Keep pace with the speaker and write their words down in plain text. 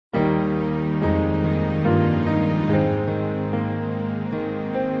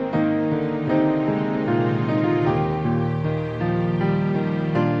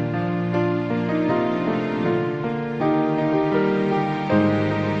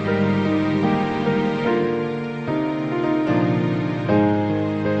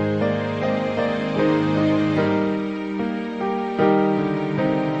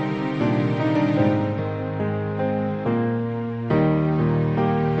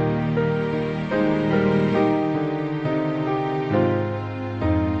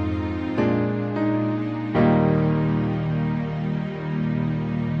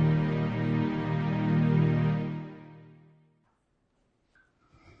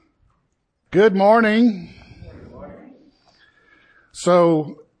Good morning.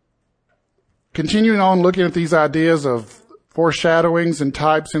 So, continuing on looking at these ideas of foreshadowings and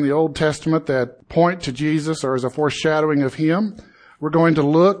types in the Old Testament that point to Jesus or as a foreshadowing of Him, we're going to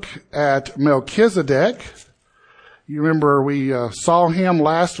look at Melchizedek. You remember we saw him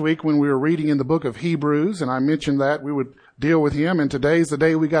last week when we were reading in the book of Hebrews, and I mentioned that we would deal with him, and today's the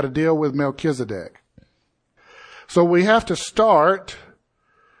day we got to deal with Melchizedek. So we have to start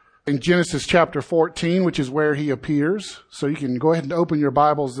in Genesis chapter 14, which is where he appears. So you can go ahead and open your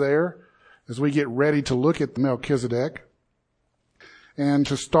Bibles there as we get ready to look at Melchizedek. And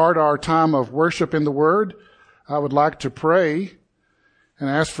to start our time of worship in the Word, I would like to pray and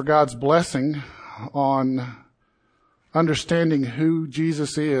ask for God's blessing on understanding who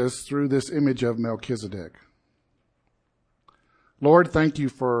Jesus is through this image of Melchizedek. Lord, thank you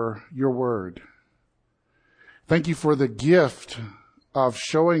for your Word. Thank you for the gift of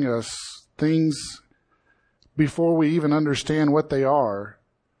showing us things before we even understand what they are,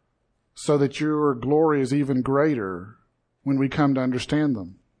 so that your glory is even greater when we come to understand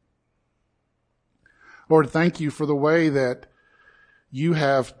them. Lord, thank you for the way that you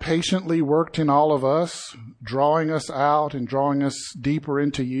have patiently worked in all of us, drawing us out and drawing us deeper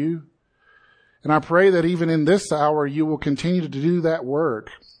into you. And I pray that even in this hour, you will continue to do that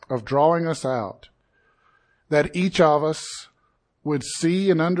work of drawing us out, that each of us would see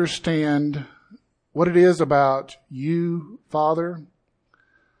and understand what it is about you, Father,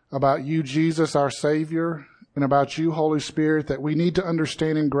 about you, Jesus, our Savior, and about you, Holy Spirit, that we need to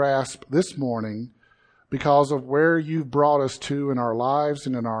understand and grasp this morning because of where you've brought us to in our lives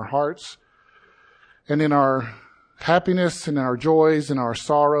and in our hearts and in our happiness and our joys and our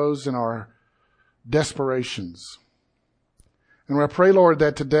sorrows and our desperations. And I pray, Lord,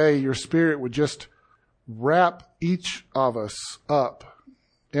 that today your Spirit would just wrap each of us up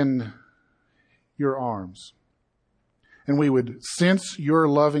in your arms. And we would sense your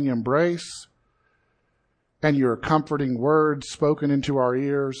loving embrace and your comforting words spoken into our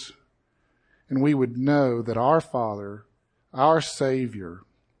ears. And we would know that our Father, our Savior,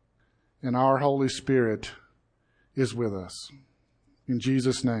 and our Holy Spirit is with us. In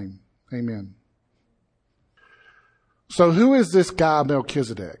Jesus' name, amen. So who is this guy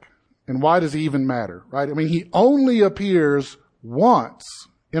Melchizedek? And why does he even matter, right? I mean, he only appears once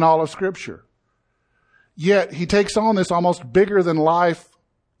in all of Scripture. Yet he takes on this almost bigger than life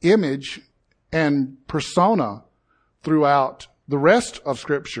image and persona throughout the rest of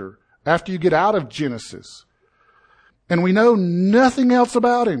Scripture after you get out of Genesis. And we know nothing else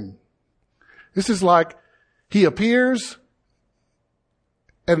about him. This is like he appears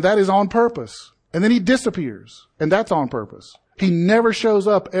and that is on purpose. And then he disappears and that's on purpose. He never shows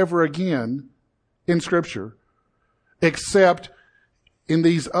up ever again in Scripture, except in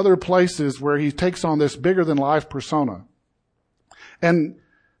these other places where he takes on this bigger than life persona. And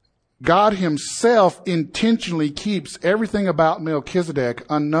God himself intentionally keeps everything about Melchizedek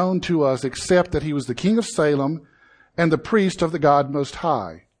unknown to us, except that he was the king of Salem and the priest of the God Most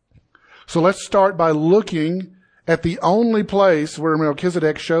High. So let's start by looking at the only place where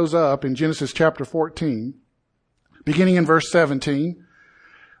Melchizedek shows up in Genesis chapter 14. Beginning in verse 17,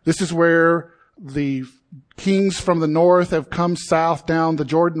 this is where the kings from the north have come south down the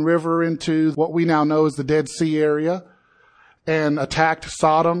Jordan River into what we now know as the Dead Sea area and attacked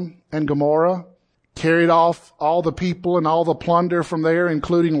Sodom and Gomorrah, carried off all the people and all the plunder from there,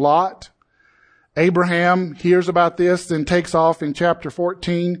 including Lot. Abraham hears about this, then takes off in chapter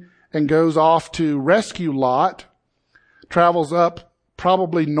 14 and goes off to rescue Lot, travels up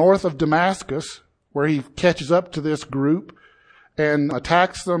probably north of Damascus, where he catches up to this group and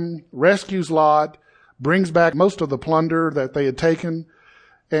attacks them, rescues Lot, brings back most of the plunder that they had taken.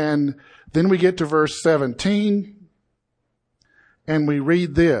 And then we get to verse 17, and we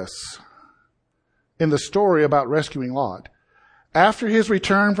read this in the story about rescuing Lot. After his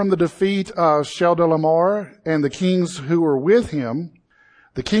return from the defeat of Chedorlaomer and the kings who were with him,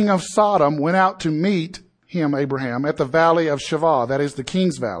 the king of Sodom went out to meet him, Abraham, at the valley of Shavah, that is the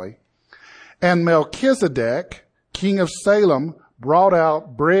king's valley. And Melchizedek, king of Salem, brought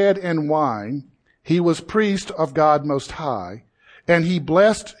out bread and wine. He was priest of God Most High. And he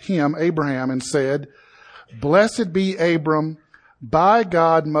blessed him, Abraham, and said, Blessed be Abram, by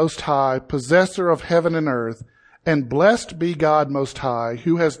God Most High, possessor of heaven and earth, and blessed be God Most High,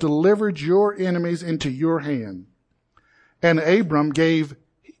 who has delivered your enemies into your hand. And Abram gave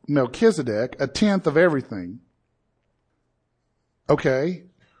Melchizedek a tenth of everything. Okay.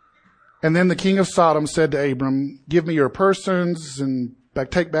 And then the king of Sodom said to Abram, Give me your persons and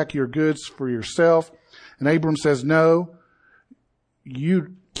take back your goods for yourself. And Abram says, No,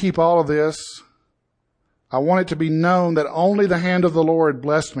 you keep all of this. I want it to be known that only the hand of the Lord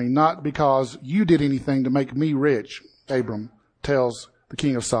blessed me, not because you did anything to make me rich, Abram tells the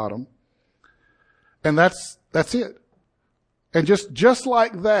king of Sodom. And that's it. And just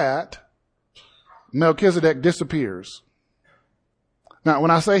like that, Melchizedek disappears. Now,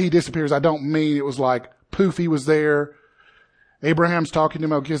 when I say he disappears, I don't mean it was like, poof, he was there. Abraham's talking to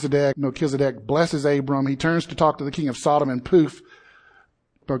Melchizedek. Melchizedek blesses Abram. He turns to talk to the king of Sodom, and poof,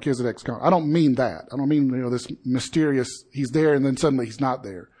 Melchizedek's gone. I don't mean that. I don't mean, this mysterious, he's there and then suddenly he's not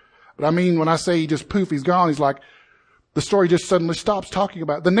there. But I mean, when I say he just poof, he's gone, he's like, the story just suddenly stops talking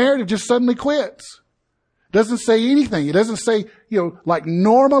about it. The narrative just suddenly quits. It doesn't say anything. It doesn't say, like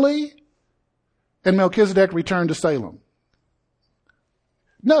normally, and Melchizedek returned to Salem.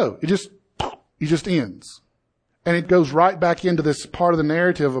 No, it just ends. And it goes right back into this part of the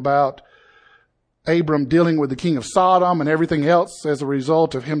narrative about Abram dealing with the king of Sodom and everything else as a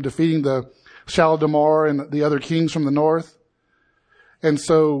result of him defeating the Shaladamar and the other kings from the north. And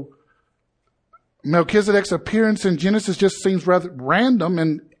so Melchizedek's appearance in Genesis just seems rather random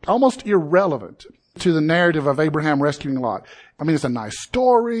and almost irrelevant to the narrative of Abraham rescuing Lot. I mean, it's a nice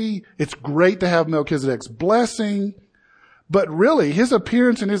story. It's great to have Melchizedek's blessing. But really, his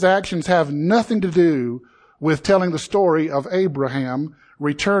appearance and his actions have nothing to do with telling the story of Abraham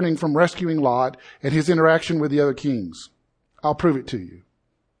returning from rescuing Lot and his interaction with the other kings. I'll prove it to you.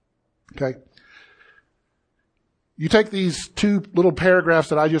 Okay? You take these two little paragraphs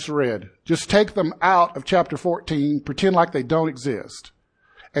that I just read, just take them out of chapter 14, pretend like they don't exist,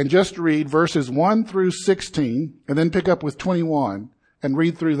 and just read verses 1 through 16, and then pick up with 21 and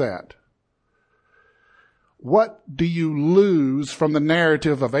read through that. What do you lose from the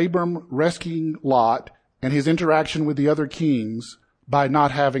narrative of Abram rescuing Lot and his interaction with the other kings by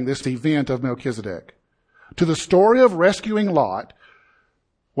not having this event of Melchizedek? To the story of rescuing Lot,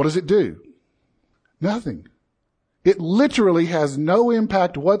 what does it do? Nothing. It literally has no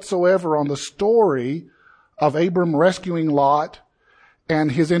impact whatsoever on the story of Abram rescuing Lot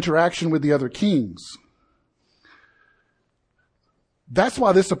and his interaction with the other kings. That's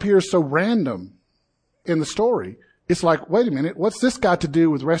why this appears so random in the story. It's like, wait a minute, what's this got to do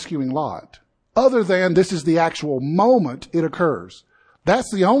with rescuing Lot? Other than this is the actual moment it occurs.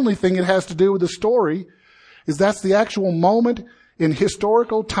 That's the only thing it has to do with the story, is that's the actual moment in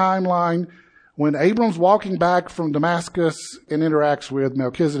historical timeline when Abram's walking back from Damascus and interacts with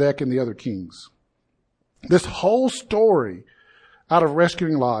Melchizedek and the other kings. This whole story out of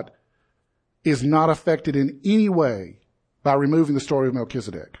rescuing Lot is not affected in any way by removing the story of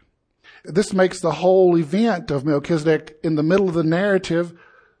Melchizedek. This makes the whole event of Melchizedek in the middle of the narrative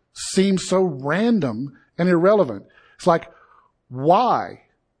seem so random and irrelevant. It's like, why?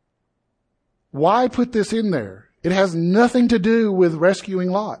 Why put this in there? It has nothing to do with rescuing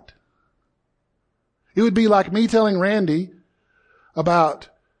Lot. It would be like me telling Randy about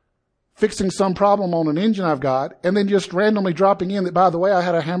fixing some problem on an engine I've got and then just randomly dropping in that, by the way, I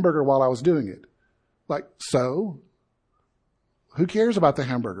had a hamburger while I was doing it. Like, so? Who cares about the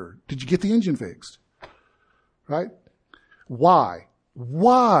hamburger? Did you get the engine fixed? Right? Why?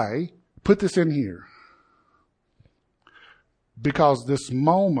 Why put this in here? Because this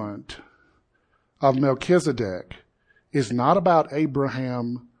moment of Melchizedek is not about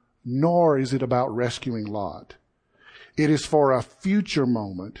Abraham, nor is it about rescuing Lot. It is for a future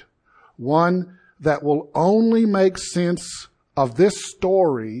moment, one that will only make sense of this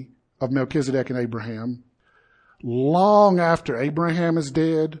story of Melchizedek and Abraham long after Abraham is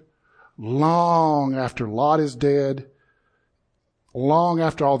dead, long after Lot is dead, long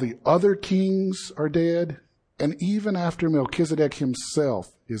after all the other kings are dead, and even after Melchizedek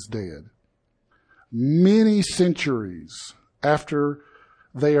himself is dead. Many centuries after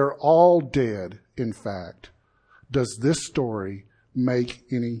they are all dead, in fact, does this story make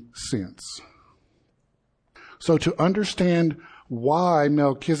any sense. So to understand why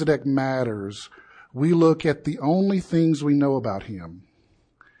Melchizedek matters, we look at the only things we know about him.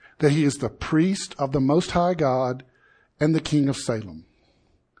 That he is the priest of the Most High God and the King of Salem.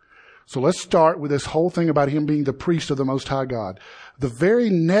 So let's start with this whole thing about him being the priest of the Most High God. The very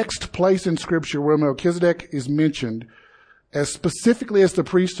next place in Scripture where Melchizedek is mentioned as specifically as the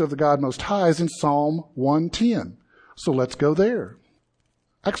priest of the God Most High is in Psalm 110. So let's go there.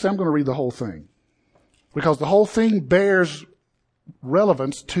 Actually, I'm going to read the whole thing because the whole thing bears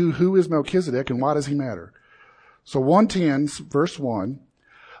relevance to who is Melchizedek and why does he matter. So 110, verse 1,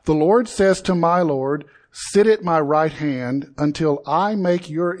 the Lord says to my Lord, sit at my right hand until I make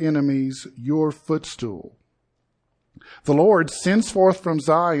your enemies your footstool. The Lord sends forth from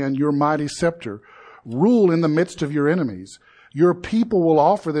Zion your mighty scepter. Rule in the midst of your enemies. Your people will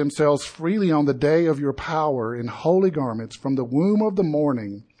offer themselves freely on the day of your power in holy garments. From the womb of the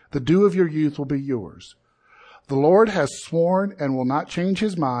morning, the dew of your youth will be yours. The Lord has sworn and will not change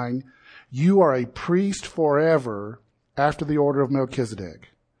his mind. You are a priest forever after the order of Melchizedek.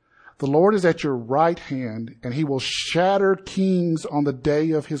 The Lord is at your right hand, and he will shatter kings on the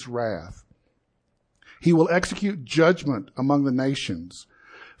day of his wrath. He will execute judgment among the nations,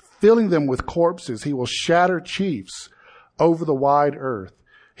 filling them with corpses. He will shatter chiefs over the wide earth.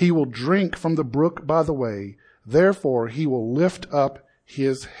 He will drink from the brook by the way. Therefore, he will lift up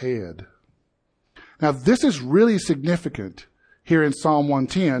his head. Now, this is really significant here in Psalm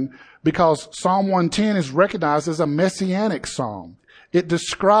 110 because Psalm 110 is recognized as a messianic psalm. It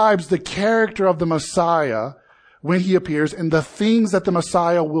describes the character of the Messiah when he appears and the things that the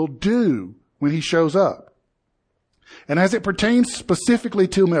Messiah will do when he shows up. And as it pertains specifically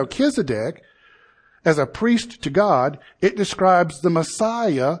to Melchizedek, as a priest to God, it describes the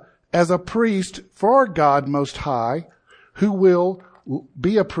Messiah as a priest for God Most High, who will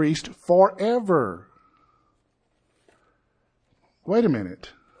be a priest forever. Wait a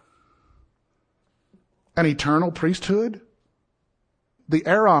minute. An eternal priesthood? The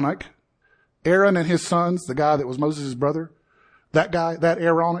Aaronic, Aaron and his sons, the guy that was Moses' brother, that guy, that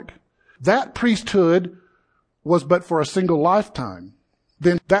Aaronic, that priesthood was but for a single lifetime.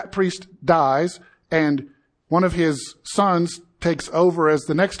 Then that priest dies, and one of his sons takes over as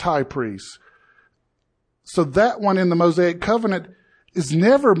the next high priest. So that one in the Mosaic covenant is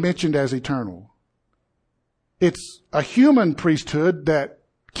never mentioned as eternal. It's a human priesthood that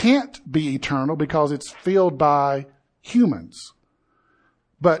can't be eternal because it's filled by humans.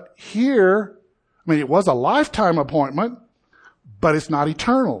 But here, it was a lifetime appointment, but it's not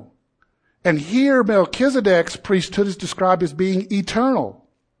eternal. And here Melchizedek's priesthood is described as being eternal.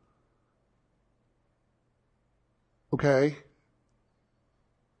 Okay?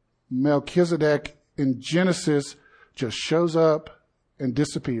 Melchizedek in Genesis just shows up and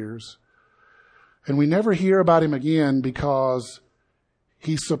disappears. And we never hear about him again because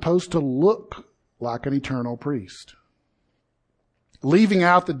he's supposed to look like an eternal priest. Leaving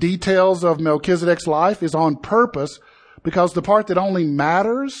out the details of Melchizedek's life is on purpose because the part that only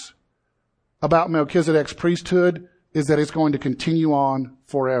matters about Melchizedek's priesthood is that it's going to continue on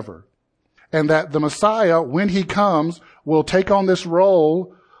forever. And that the Messiah, when he comes, will take on this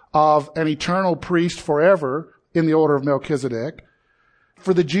role of an eternal priest forever in the order of Melchizedek.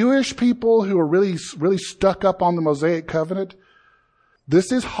 For the Jewish people who are really stuck up on the Mosaic covenant,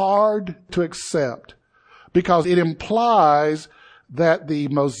 this is hard to accept because it implies that the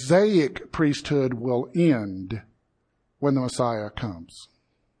Mosaic priesthood will end when the Messiah comes.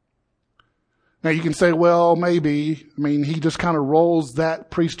 Now you can say, well, maybe, he just kind of rolls that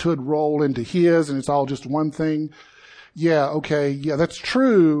priesthood role into his and it's all just one thing. Yeah, okay, yeah, that's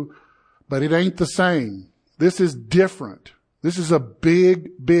true, but it ain't the same. This is different. This is a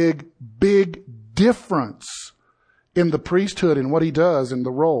big, big, big difference in the priesthood and what he does in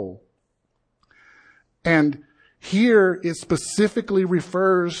the role. And here it specifically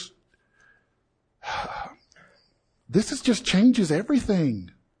refers, this is just changes everything.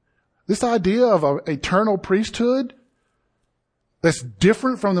 This idea of an eternal priesthood that's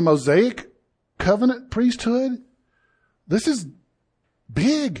different from the Mosaic covenant priesthood, this is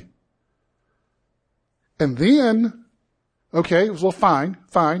big. And then, okay, well, fine.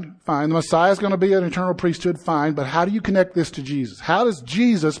 The Messiah is going to be an eternal priesthood, fine, but how do you connect this to Jesus? How does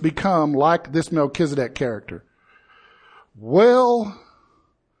Jesus become like this Melchizedek character? Well,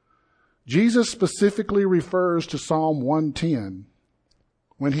 Jesus specifically refers to Psalm 110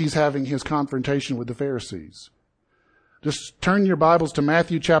 when he's having his confrontation with the Pharisees. Just turn your Bibles to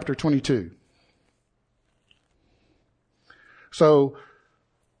Matthew chapter 22. So,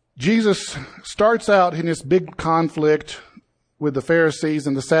 Jesus starts out in this big conflict with the Pharisees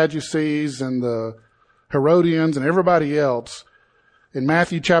and the Sadducees and the Herodians and everybody else in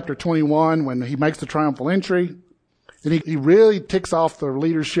Matthew chapter 21 when he makes the triumphal entry. And he really ticks off the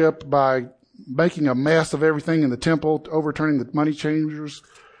leadership by making a mess of everything in the temple, overturning the money changers'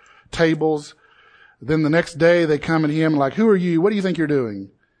 tables. Then the next day they come at him like, who are you? What do you think you're doing?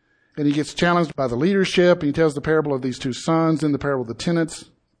 And he gets challenged by the leadership. And he tells the parable of these two sons, then the parable of the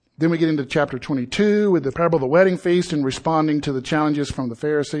tenants. Then we get into chapter 22 with the parable of the wedding feast and responding to the challenges from the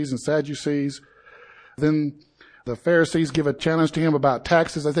Pharisees and Sadducees. Then the Pharisees give a challenge to him about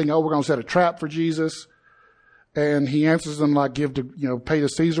taxes. They think, we're going to set a trap for Jesus. And he answers them like, pay to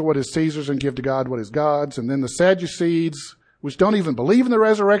Caesar what is Caesar's and give to God what is God's. And then the Sadducees, which don't even believe in the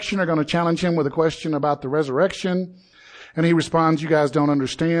resurrection, are going to challenge him with a question about the resurrection. And he responds, you guys don't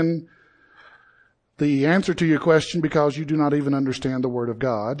understand the answer to your question because you do not even understand the Word of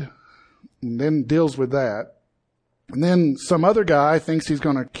God, and then deals with that. And then some other guy thinks he's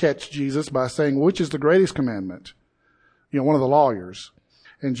going to catch Jesus by saying, which is the greatest commandment? One of the lawyers.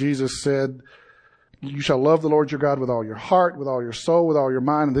 And Jesus said, you shall love the Lord your God with all your heart, with all your soul, with all your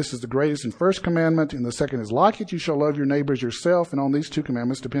mind. And this is the greatest and first commandment. And the second is like it. You shall love your neighbor as yourself. And on these two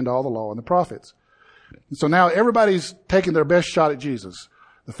commandments depend all the law and the prophets. And so now everybody's taking their best shot at Jesus.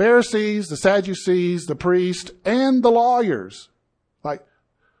 The Pharisees, the Sadducees, the priests, and the lawyers.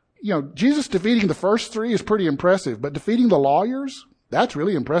 Jesus defeating the first three is pretty impressive. But defeating the lawyers, that's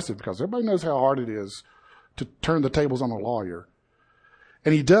really impressive because everybody knows how hard it is to turn the tables on a lawyer.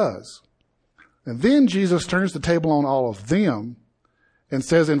 And he does. And then Jesus turns the table on all of them and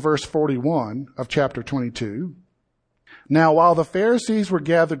says in verse 41 of chapter 22, now while the Pharisees were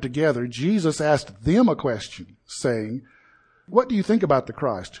gathered together, Jesus asked them a question, saying, what do you think about the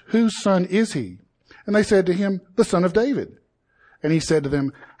Christ? Whose son is he? And they said to him, the son of David. And he said to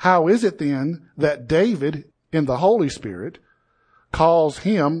them, how is it then that David, in the Holy Spirit, calls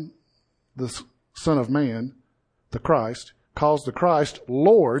him, the Son of Man, the Christ, calls the Christ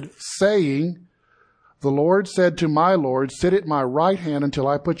Lord, saying, the Lord said to my Lord, sit at my right hand until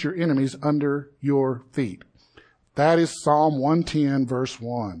I put your enemies under your feet. That is Psalm 110, verse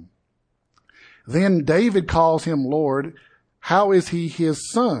 1. Then David calls him Lord. How is he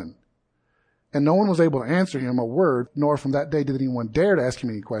his son? And no one was able to answer him a word, nor from that day did anyone dare to ask him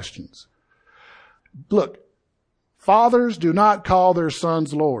any questions. Look, fathers do not call their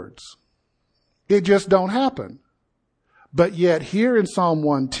sons lords. It just don't happen. But yet here in Psalm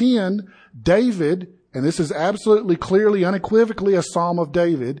 110, David, and this is absolutely clearly, unequivocally a Psalm of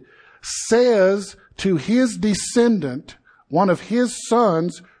David, says to his descendant, one of his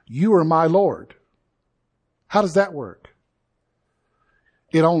sons, you are my Lord. How does that work?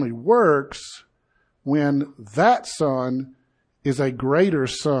 It only works when that son is a greater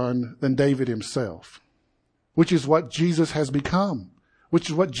son than David himself, which is what Jesus has become, which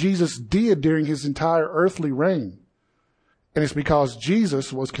is what Jesus did during his entire earthly reign. And it's because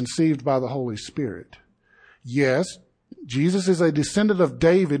Jesus was conceived by the Holy Spirit. Yes, Jesus is a descendant of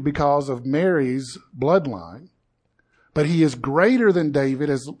David because of Mary's bloodline, but he is greater than David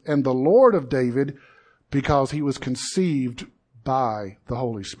and the Lord of David because he was conceived by the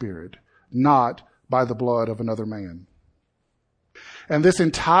Holy Spirit, not by the blood of another man. And this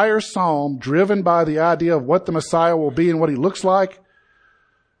entire psalm, driven by the idea of what the Messiah will be and what he looks like,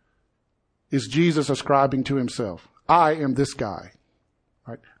 is Jesus ascribing to himself. I am this guy.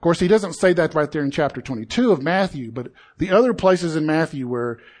 Right? Of course, he doesn't say that right there in chapter 22 of Matthew, but the other places in Matthew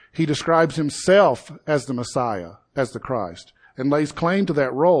where he describes himself as the Messiah, as the Christ, and lays claim to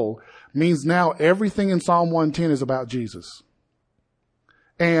that role, means now everything in Psalm 110 is about Jesus.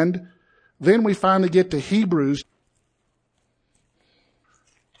 And then we finally get to Hebrews.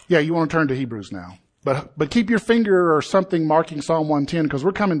 Yeah, you want to turn to Hebrews now. But keep your finger or something marking Psalm 110 because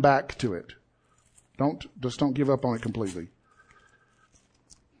we're coming back to it. Don't give up on it completely.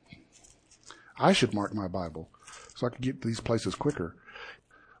 I should mark my Bible so I can get to these places quicker.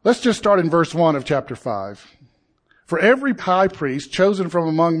 Let's just start in verse 1 of chapter 5. For every high priest chosen from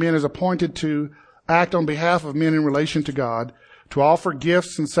among men is appointed to act on behalf of men in relation to God, to offer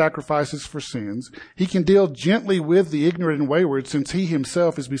gifts and sacrifices for sins. He can deal gently with the ignorant and wayward, since he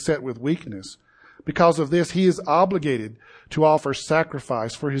himself is beset with weakness. Because of this, he is obligated to offer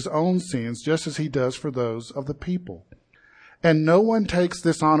sacrifice for his own sins, just as he does for those of the people. And no one takes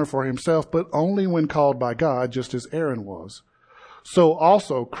this honor for himself, but only when called by God, just as Aaron was. So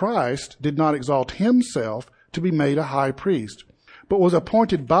also Christ did not exalt himself to be made a high priest, but was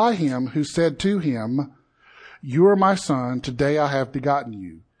appointed by him who said to him, you are my son, today I have begotten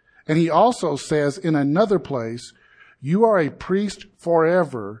you. And he also says in another place, you are a priest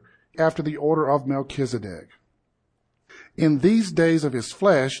forever after the order of Melchizedek. In these days of his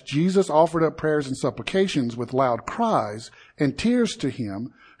flesh, Jesus offered up prayers and supplications with loud cries and tears to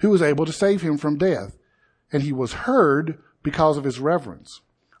him who was able to save him from death. And he was heard because of his reverence.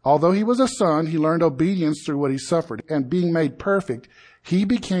 Although he was a son, he learned obedience through what he suffered. And being made perfect, he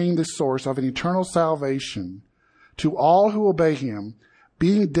became the source of an eternal salvation to all who obey him,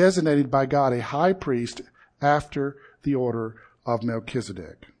 being designated by God a high priest after the order of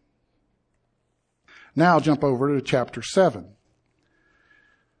Melchizedek. Now jump over to chapter 7.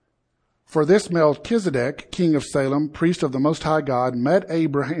 For this Melchizedek, king of Salem, priest of the Most High God, met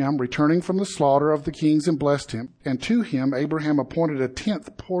Abraham returning from the slaughter of the kings and blessed him. And to him Abraham appointed a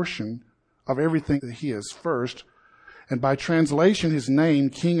 10th portion of everything that he has first. And by translation his name,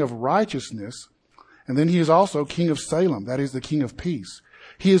 King of Righteousness. And then he is also King of Salem, that is the King of Peace.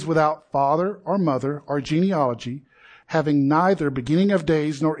 He is without father or mother or genealogy, having neither beginning of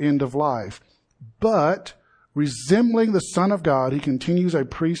days nor end of life. But, resembling the Son of God, he continues a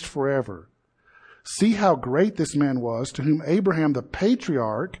priest forever. See how great this man was, to whom Abraham the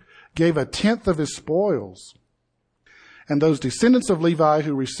patriarch gave a tenth of his spoils. And those descendants of Levi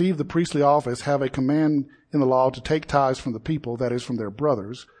who receive the priestly office have a command in the law to take tithes from the people, that is, from their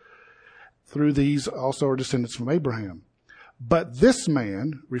brothers. Through these also are descendants from Abraham. But this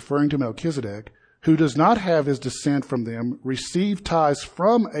man, referring to Melchizedek, who does not have his descent from them, received tithes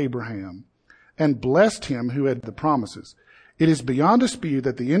from Abraham and blessed him who had the promises. It is beyond dispute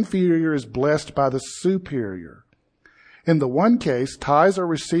that the inferior is blessed by the superior. In the one case, tithes are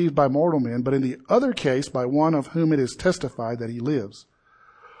received by mortal men, but in the other case, by one of whom it is testified that he lives.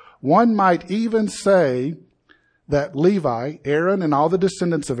 One might even say that Levi, Aaron, and all the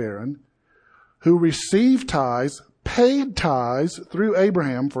descendants of Aaron, who received tithes, paid tithes through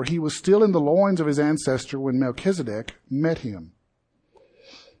Abraham, for he was still in the loins of his ancestor when Melchizedek met him.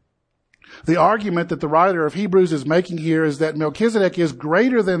 The argument that the writer of Hebrews is making here is that Melchizedek is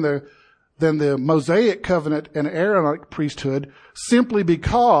greater than the Mosaic covenant and Aaronic priesthood simply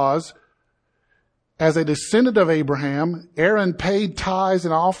because, as a descendant of Abraham, Aaron paid tithes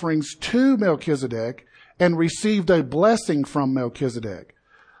and offerings to Melchizedek and received a blessing from Melchizedek,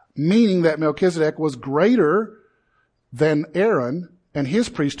 meaning that Melchizedek was greater than Aaron and his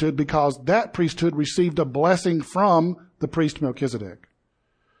priesthood because that priesthood received a blessing from the priest Melchizedek.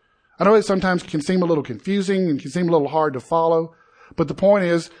 I know it sometimes can seem a little confusing and can seem a little hard to follow, but the point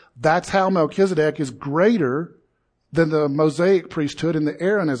is that's how Melchizedek is greater than the Mosaic priesthood and the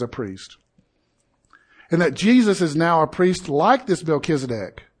Aaron as a priest. And that Jesus is now a priest like this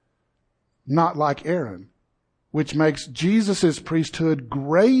Melchizedek, not like Aaron, which makes Jesus' priesthood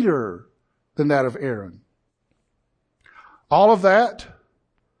greater than that of Aaron. All of that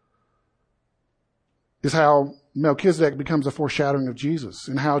is how Melchizedek becomes a foreshadowing of Jesus,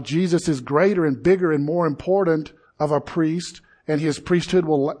 and how Jesus is greater and bigger and more important of a priest, and his priesthood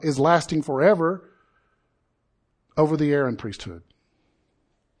is lasting forever over the Aaron priesthood.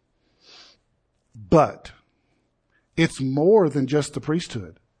 But it's more than just the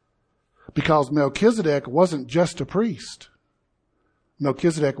priesthood, because Melchizedek wasn't just a priest.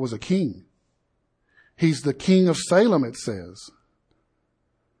 Melchizedek was a king. He's the king of Salem, it says.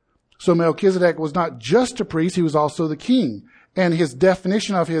 So Melchizedek was not just a priest, he was also the king. And his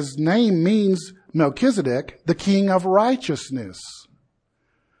definition of his name means Melchizedek, the king of righteousness.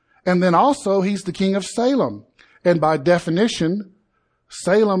 And then also he's the king of Salem. And by definition,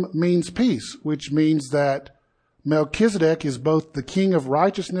 Salem means peace, which means that Melchizedek is both the king of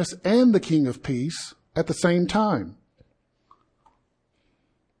righteousness and the king of peace at the same time.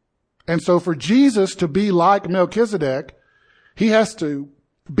 And so for Jesus to be like Melchizedek, he has to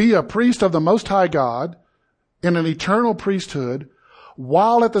be a priest of the Most High God in an eternal priesthood,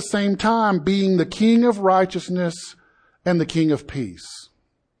 while at the same time being the king of righteousness and the king of peace.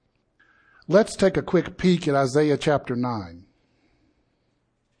 Let's take a quick peek at Isaiah chapter 9.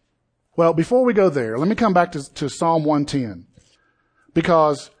 Well, before we go there, let me come back to Psalm 110,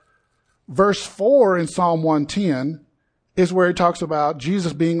 because verse 4 in Psalm 110 is where it talks about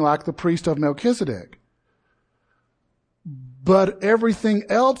Jesus being like the priest of Melchizedek. But everything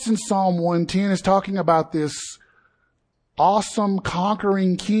else in Psalm 110 is talking about this awesome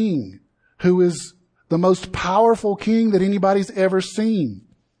conquering king who is the most powerful king that anybody's ever seen.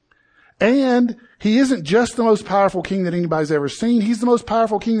 And he isn't just the most powerful king that anybody's ever seen. He's the most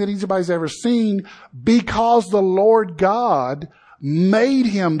powerful king that anybody's ever seen because the Lord God made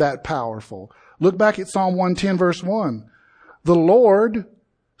him that powerful. Look back at Psalm 110 verse 1. The Lord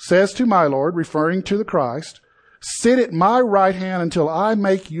says to my Lord, referring to the Christ, sit at my right hand until I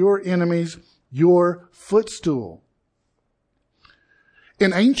make your enemies your footstool.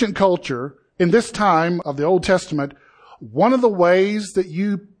 In ancient culture, in this time of the Old Testament, one of the ways that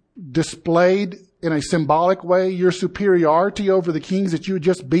you displayed in a symbolic way your superiority over the kings that you had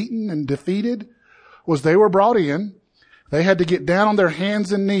just beaten and defeated was they were brought in. They had to get down on their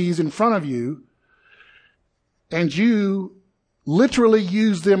hands and knees in front of you, and you literally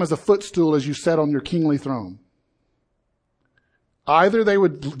used them as a footstool as you sat on your kingly throne. Either they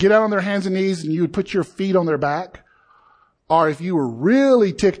would get out on their hands and knees and you would put your feet on their back, or if you were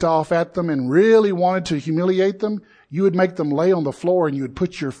really ticked off at them and really wanted to humiliate them, you would make them lay on the floor and you would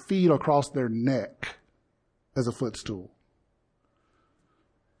put your feet across their neck as a footstool.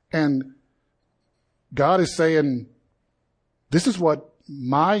 And God is saying, this is what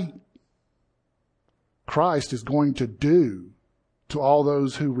my Christ is going to do to all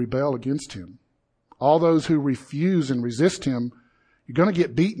those who rebel against him. All those who refuse and resist him, You're going to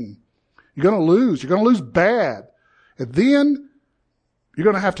get beaten. You're going to lose. You're going to lose bad. And then you're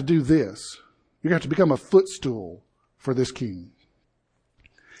going to have to do this. You're going to have to become a footstool for this king.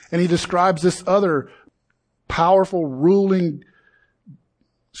 And he describes this other powerful ruling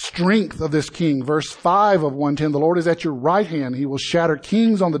strength of this king. Verse 5 of 110, the Lord is at your right hand. He will shatter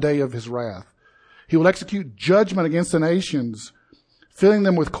kings on the day of his wrath. He will execute judgment against the nations, filling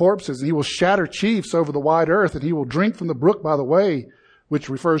them with corpses. And he will shatter chiefs over the wide earth. And he will drink from the brook by the way, which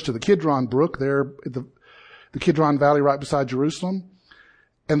refers to the Kidron brook there at the Kidron Valley right beside Jerusalem.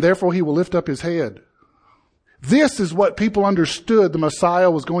 And therefore he will lift up his head. This is what people understood the Messiah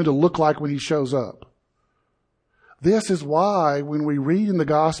was going to look like when he shows up. This is why when we read in the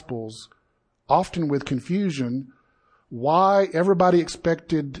Gospels, often with confusion, why everybody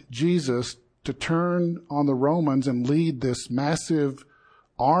expected Jesus to turn on the Romans and lead this massive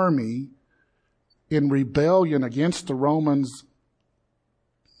army in rebellion against the Romans'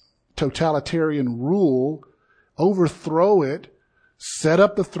 totalitarian rule, overthrow it, set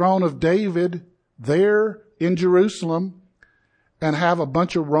up the throne of David there in Jerusalem, and have a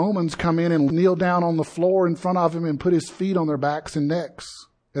bunch of Romans come in and kneel down on the floor in front of him and put his feet on their backs and necks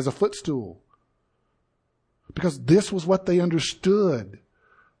as a footstool. Because this was what they understood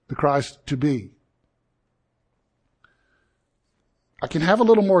the Christ to be. I can have a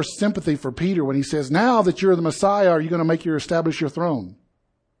little more sympathy for Peter when he says, now that you're the Messiah, are you going to establish your throne?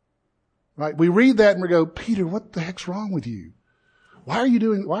 Right? We read that and we go, Peter, what the heck's wrong with you? Why are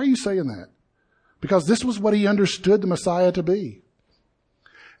you saying that? Because this was what he understood the Messiah to be.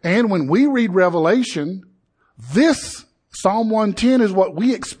 And when we read Revelation, this Psalm 110 is what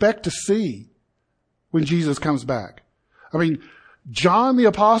we expect to see when Jesus comes back. I mean, John the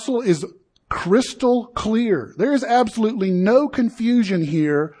Apostle is crystal clear. There is absolutely no confusion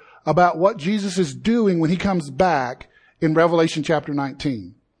here about what Jesus is doing when he comes back in Revelation chapter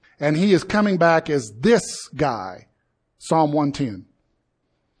 19. And he is coming back as this guy, Psalm 110.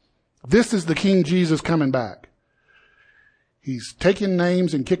 This is the King Jesus coming back. He's taking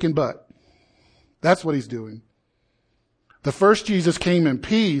names and kicking butt. That's what he's doing. The first Jesus came in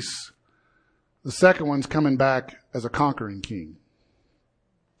peace. The second one's coming back as a conquering king.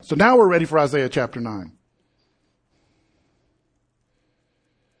 So now we're ready for Isaiah chapter 9.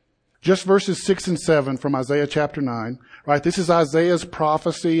 Just verses 6 and 7 from Isaiah chapter 9. Right? This is Isaiah's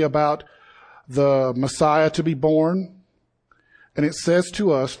prophecy about the Messiah to be born. And it says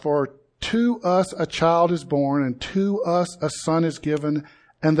to us, for to us a child is born, and to us a son is given,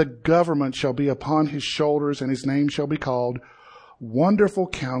 and the government shall be upon his shoulders, and his name shall be called Wonderful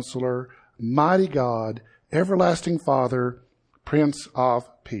Counselor, Mighty God, Everlasting Father, Prince of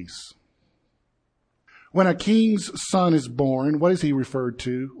Peace. When a king's son is born, what is he referred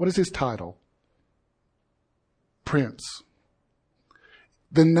to? What is his title? Prince.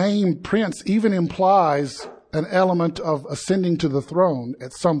 The name Prince even implies an element of ascending to the throne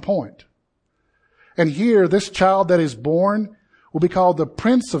at some point. And here, this child that is born will be called the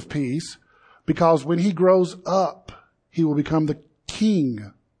Prince of Peace, because when he grows up, he will become the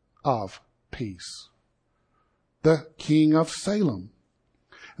King of Peace. The King of Salem.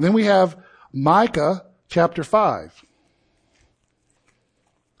 And then we have Micah chapter 5.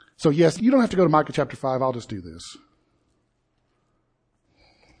 So yes, you don't have to go to Micah chapter 5. I'll just do this.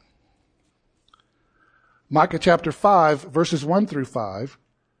 Micah chapter 5, verses 1 through 5.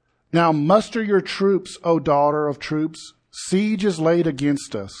 Now muster your troops, O daughter of troops. Siege is laid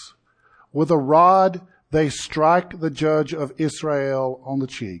against us. With a rod they strike the judge of Israel on the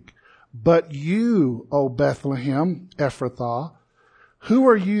cheek. But you, O Bethlehem, Ephrathah, who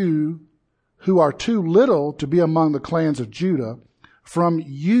are you who are too little to be among the clans of Judah? From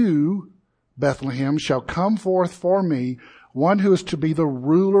you, Bethlehem, shall come forth for me one who is to be the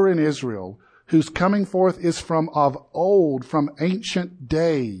ruler in Israel, whose coming forth is from of old, from ancient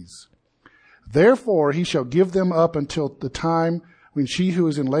days. Therefore he shall give them up until the time when she who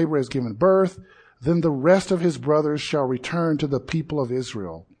is in labor has given birth. Then the rest of his brothers shall return to the people of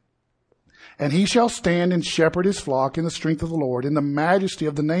Israel. And he shall stand and shepherd his flock in the strength of the Lord, in the majesty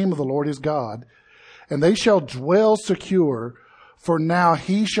of the name of the Lord his God. And they shall dwell secure, for now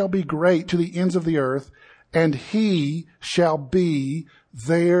he shall be great to the ends of the earth, and he shall be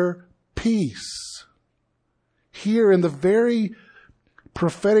their peace. Here in the very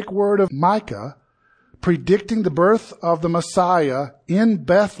prophetic word of Micah, predicting the birth of the Messiah in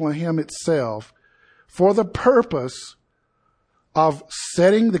Bethlehem itself, for the purpose of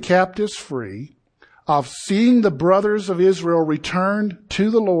setting the captives free, of seeing the brothers of Israel returned to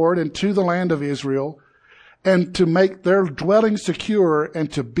the Lord and to the land of Israel, and to make their dwelling secure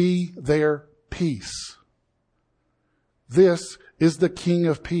and to be their peace. This is the King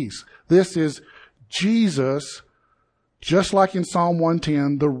of peace. This is Jesus, just like in Psalm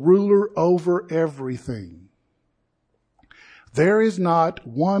 110, the ruler over everything. There is not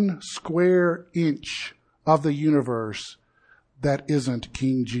 1 square inch of the universe that isn't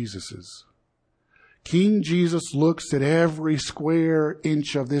King Jesus's. King Jesus looks at every square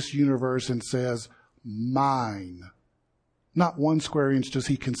inch of this universe and says, mine. Not 1 square inch does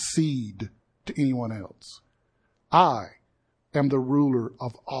he concede to anyone else. I am the ruler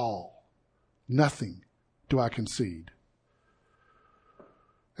of all. Nothing do I concede.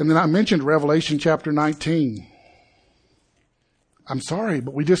 And then I mentioned Revelation chapter 19. I'm sorry,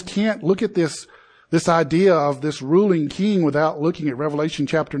 but we just can't look at this idea of this ruling king without looking at Revelation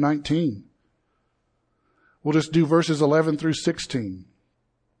chapter 19. We'll just do verses 11 through 16.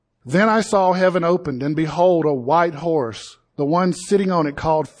 Then I saw heaven opened, and behold, a white horse, the one sitting on it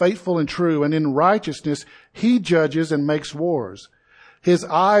called Faithful and True, and in righteousness he judges and makes wars. His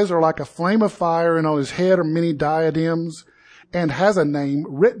eyes are like a flame of fire, and on his head are many diadems, and has a name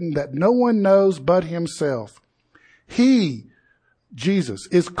written that no one knows but himself. He, Jesus,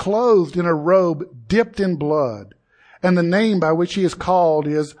 is clothed in a robe dipped in blood, and the name by which he is called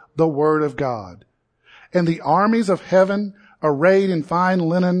is the Word of God. And the armies of heaven, arrayed in fine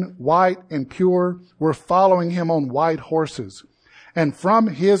linen, white and pure, were following him on white horses. And from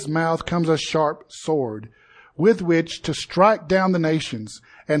his mouth comes a sharp sword, with which to strike down the nations,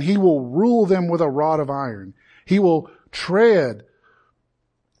 and he will rule them with a rod of iron. He will tread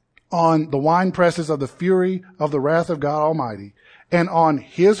on the winepresses of the fury of the wrath of God Almighty. And on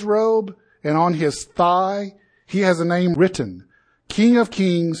his robe and on his thigh, he has a name written, King of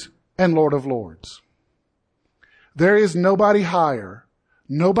Kings and Lord of Lords. There is nobody higher,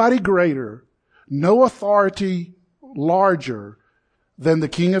 nobody greater, no authority larger than the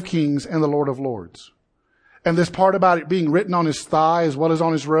King of Kings and the Lord of Lords. And this part about it being written on his thigh as well as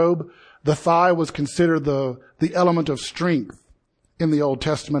on his robe, the thigh was considered the element of strength in the Old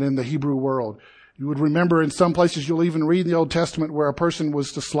Testament in the Hebrew world. You would remember in some places you'll even read in the Old Testament where a person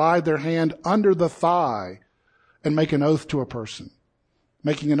was to slide their hand under the thigh and make an oath to a person,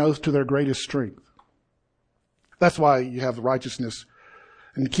 making an oath to their greatest strength. That's why you have the righteousness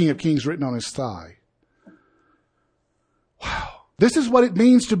and the King of Kings written on his thigh. Wow. This is what it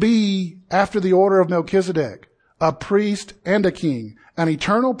means to be after the order of Melchizedek, a priest and a king, an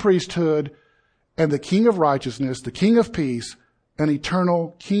eternal priesthood and the King of righteousness, the King of peace, an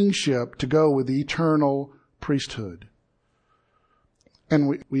eternal kingship to go with the eternal priesthood.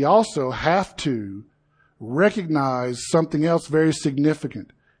 And we also have to recognize something else very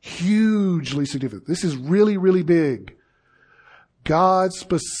significant. Hugely significant. This is really, really big. God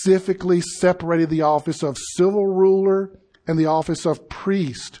specifically separated the office of civil ruler and the office of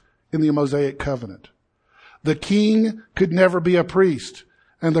priest in the Mosaic covenant. The king could never be a priest,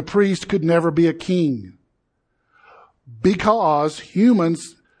 and the priest could never be a king, because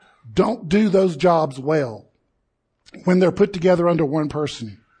humans don't do those jobs well when they're put together under one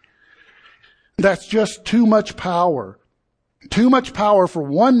person. That's just too much power. Too much power for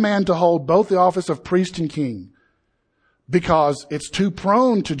one man to hold both the office of priest and king, because it's too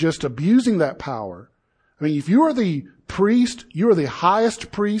prone to just abusing that power. I mean, if you are the priest, you are the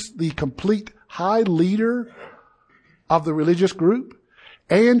highest priest, the complete high leader of the religious group,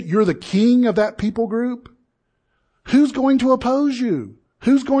 and you're the king of that people group, who's going to oppose you?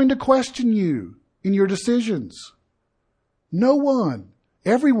 Who's going to question you in your decisions? No one.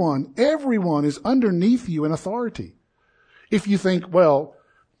 Everyone is underneath you in authority. If you think, well,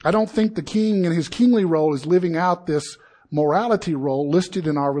 I don't think the king in his kingly role is living out this morality role listed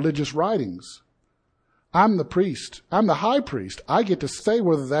in our religious writings. I'm the priest. I'm the high priest. I get to say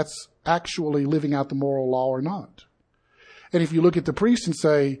whether that's actually living out the moral law or not. And if you look at the priest and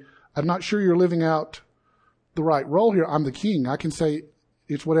say, I'm not sure you're living out the right role here, I'm the king, I can say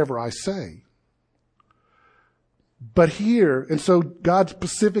it's whatever I say. But here, and so God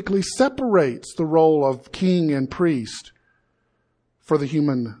specifically separates the role of king and priest for the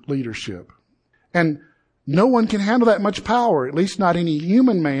human leadership. And no one can handle that much power, at least not any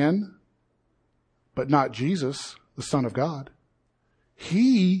human man, but not Jesus, the Son of God.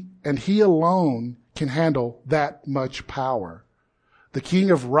 He and he alone can handle that much power. The King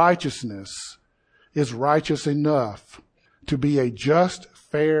of righteousness is righteous enough to be a just,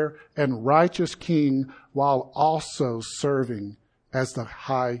 fair, and righteous king while also serving as the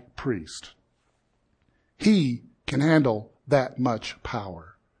high priest. He can handle that much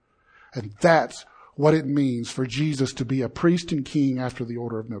power. And that's what it means for Jesus to be a priest and king after the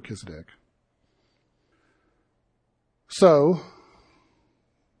order of Melchizedek. So,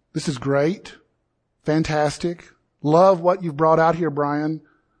 this is great, fantastic, love what you've brought out here, Brian.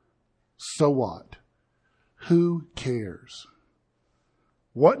 So what? Who cares?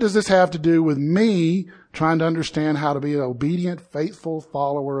 What does this have to do with me trying to understand how to be an obedient, faithful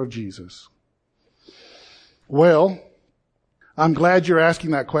follower of Jesus? Well, I'm glad you're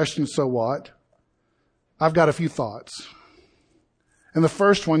asking that question, so what? I've got a few thoughts. And the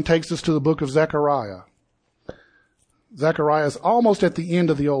first one takes us to the book of Zechariah. Zechariah is almost at the end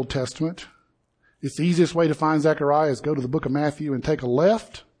of the Old Testament. It's the easiest way to find Zechariah is go to the book of Matthew and take a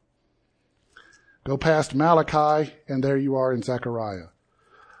left. Go past Malachi, and there you are in Zechariah.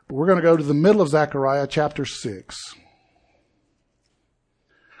 But we're going to go to the middle of Zechariah, chapter 6,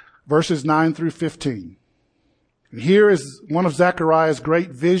 verses 9 through 15. And here is one of Zechariah's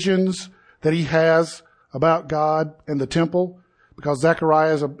great visions that he has about God and the temple, because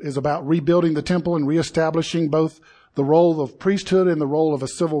Zechariah is about rebuilding the temple and reestablishing both the role of priesthood and the role of a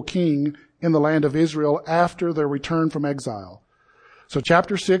civil king in the land of Israel after their return from exile. So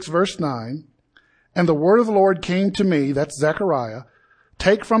chapter 6, verse 9, "And the word of the Lord came to me," that's Zechariah,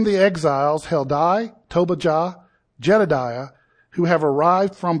 "take from the exiles Heldai, Tobijah, Jedediah, who have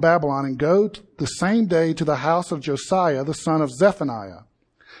arrived from Babylon, and go the same day to the house of Josiah, the son of Zephaniah.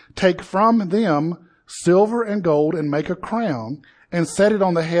 Take from them silver and gold, and make a crown, and set it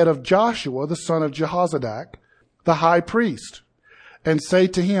on the head of Joshua, the son of Jehozadak, the high priest, and say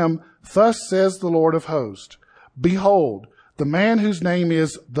to him, Thus says the Lord of hosts, Behold, the man whose name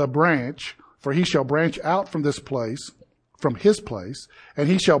is the branch, for he shall branch out from this place, from his place, and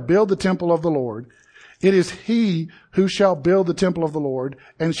he shall build the temple of the Lord. It is he who shall build the temple of the Lord,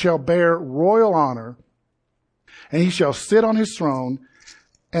 and shall bear royal honor, and he shall sit on his throne,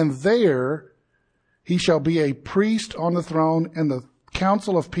 and there he shall be a priest on the throne, and the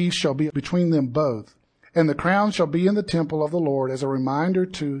council of peace shall be between them both. And the crown shall be in the temple of the Lord as a reminder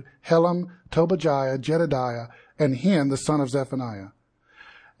to Helam, Tobijah, Jedediah, and Hen, the son of Zephaniah.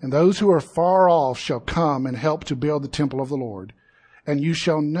 And those who are far off shall come and help to build the temple of the Lord. And you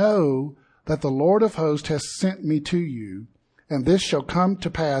shall know that the Lord of hosts has sent me to you. And this shall come to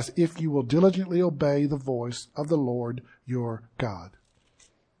pass if you will diligently obey the voice of the Lord your God."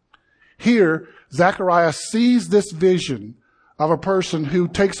 Here, Zechariah sees this vision of a person who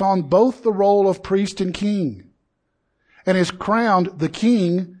takes on both the role of priest and king, and is crowned the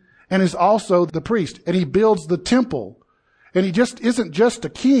king and is also the priest. And he builds the temple. And he just isn't just a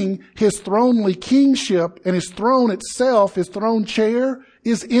king. His thronely kingship and his throne itself, his throne chair,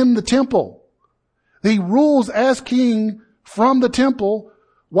 is in the temple. He rules as king from the temple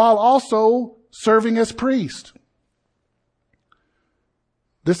while also serving as priest.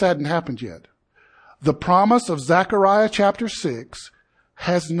 This hadn't happened yet. The promise of Zechariah chapter 6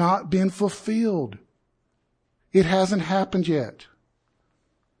 has not been fulfilled. It hasn't happened yet.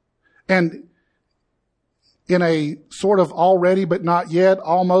 And in a sort of already but not yet,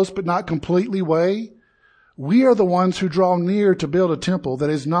 almost but not completely way, we are the ones who draw near to build a temple that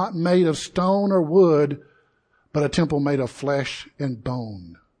is not made of stone or wood, but a temple made of flesh and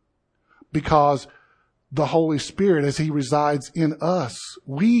bone. Because the Holy Spirit, as he resides in us,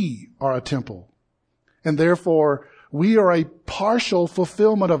 we are a temple. And therefore, we are a partial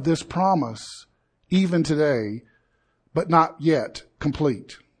fulfillment of this promise, even today, but not yet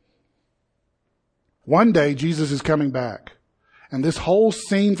complete. One day, Jesus is coming back, and this whole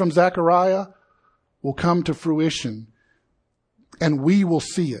scene from Zechariah will come to fruition, and we will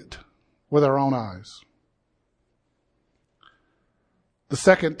see it with our own eyes. The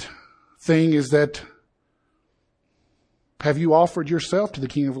second thing is that, have you offered yourself to the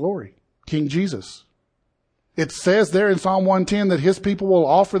King of Glory, King Jesus? It says there in Psalm 110 that his people will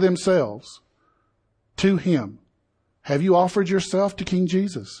offer themselves to him. Have you offered yourself to King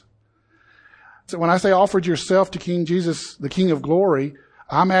Jesus? So when I say offered yourself to King Jesus, the King of Glory,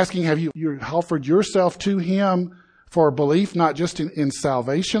 I'm asking, have you offered yourself to him for belief, not just in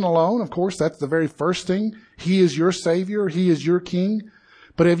salvation alone? Of course, that's the very first thing. He is your Savior. He is your King.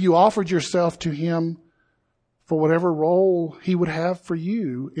 But have you offered yourself to him for whatever role he would have for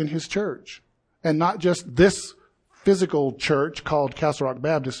you in his church? And not just this physical church called Castle Rock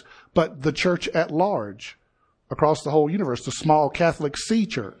Baptist, but the church at large across the whole universe, the small Catholic C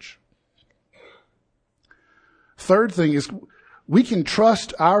church. Third thing is, we can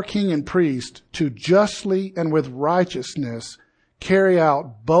trust our king and priest to justly and with righteousness carry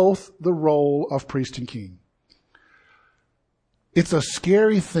out both the role of priest and king. It's a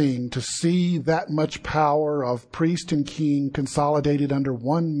scary thing to see that much power of priest and king consolidated under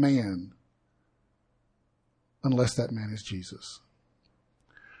one man, unless that man is Jesus.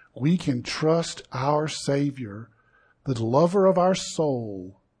 We can trust our Savior, the lover of our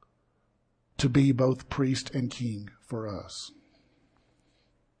soul, to be both priest and king for us.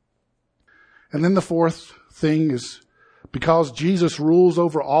 And then the fourth thing is, because Jesus rules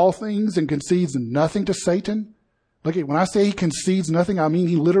over all things and concedes nothing to Satan. Look, when I say he concedes nothing, I mean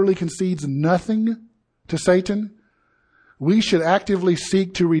he literally concedes nothing to Satan. We should actively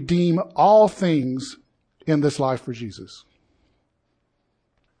seek to redeem all things in this life for Jesus.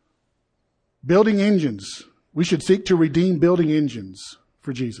 Building engines. We should seek to redeem building engines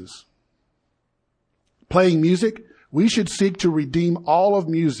for Jesus. Playing music. We should seek to redeem all of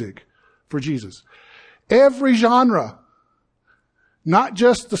music for Jesus. Every genre. Not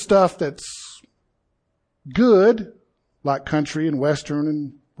just the stuff that's good, like country and western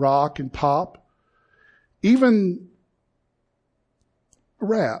and rock and pop. Even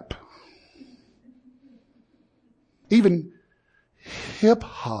rap. Even hip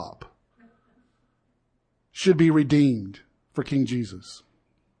hop should be redeemed for King Jesus.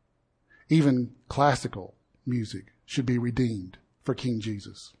 Even classical music should be redeemed for King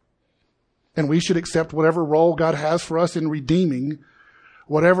Jesus. And we should accept whatever role God has for us in redeeming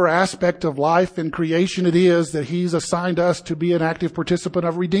whatever aspect of life and creation it is that he's assigned us to be an active participant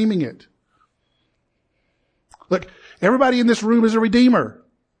of redeeming it. Look, everybody in this room is a redeemer.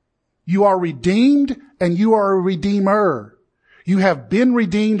 You are redeemed and you are a redeemer. You have been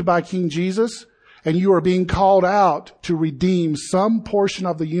redeemed by King Jesus and you are being called out to redeem some portion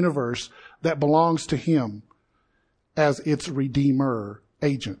of the universe that belongs to him as its redeemer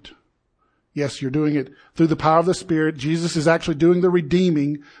agent. Yes, you're doing it through the power of the Spirit. Jesus is actually doing the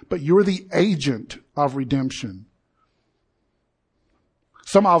redeeming, but you're the agent of redemption.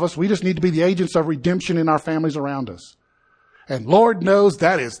 Some of us, we just need to be the agents of redemption in our families around us. And Lord knows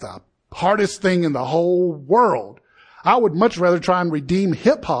that is the hardest thing in the whole world. I would much rather try and redeem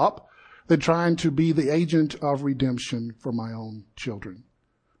hip hop than trying to be the agent of redemption for my own children.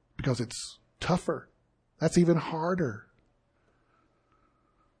 Because it's tougher. That's even harder.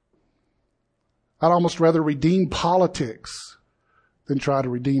 I'd almost rather redeem politics than try to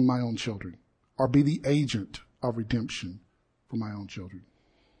redeem my own children or be the agent of redemption for my own children.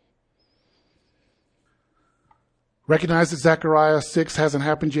 Recognize that Zechariah 6 hasn't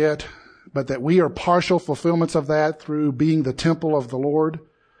happened yet, but that we are partial fulfillments of that through being the temple of the Lord,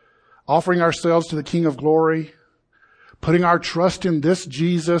 offering ourselves to the King of Glory, putting our trust in this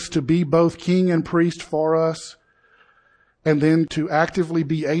Jesus to be both King and priest for us, and then to actively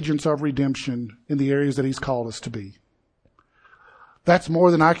be agents of redemption in the areas that he's called us to be. That's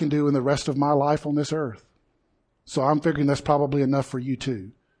more than I can do in the rest of my life on this earth. So I'm figuring that's probably enough for you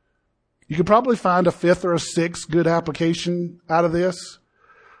too. You could probably find a fifth or a sixth good application out of this.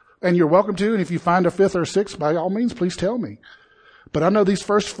 And you're welcome to. And if you find a fifth or a sixth, by all means, please tell me. But I know these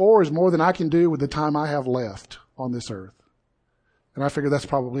first four is more than I can do with the time I have left on this earth. And I figure that's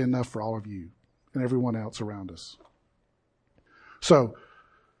probably enough for all of you and everyone else around us. So,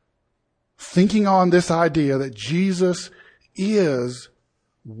 thinking on this idea that Jesus is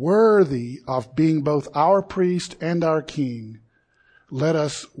worthy of being both our priest and our king, let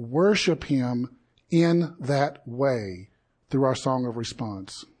us worship him in that way through our song of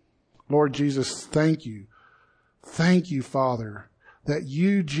response. Lord Jesus, thank you. Thank you, Father, that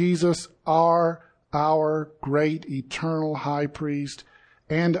you, Jesus, are our great eternal high priest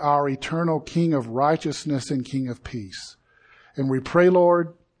and our eternal King of righteousness and King of peace. And we pray,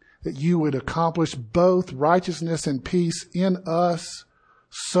 Lord, that you would accomplish both righteousness and peace in us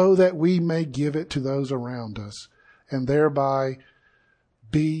so that we may give it to those around us and thereby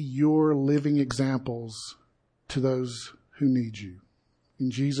be your living examples to those who need you. In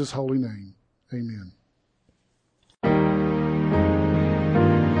Jesus' holy name, amen.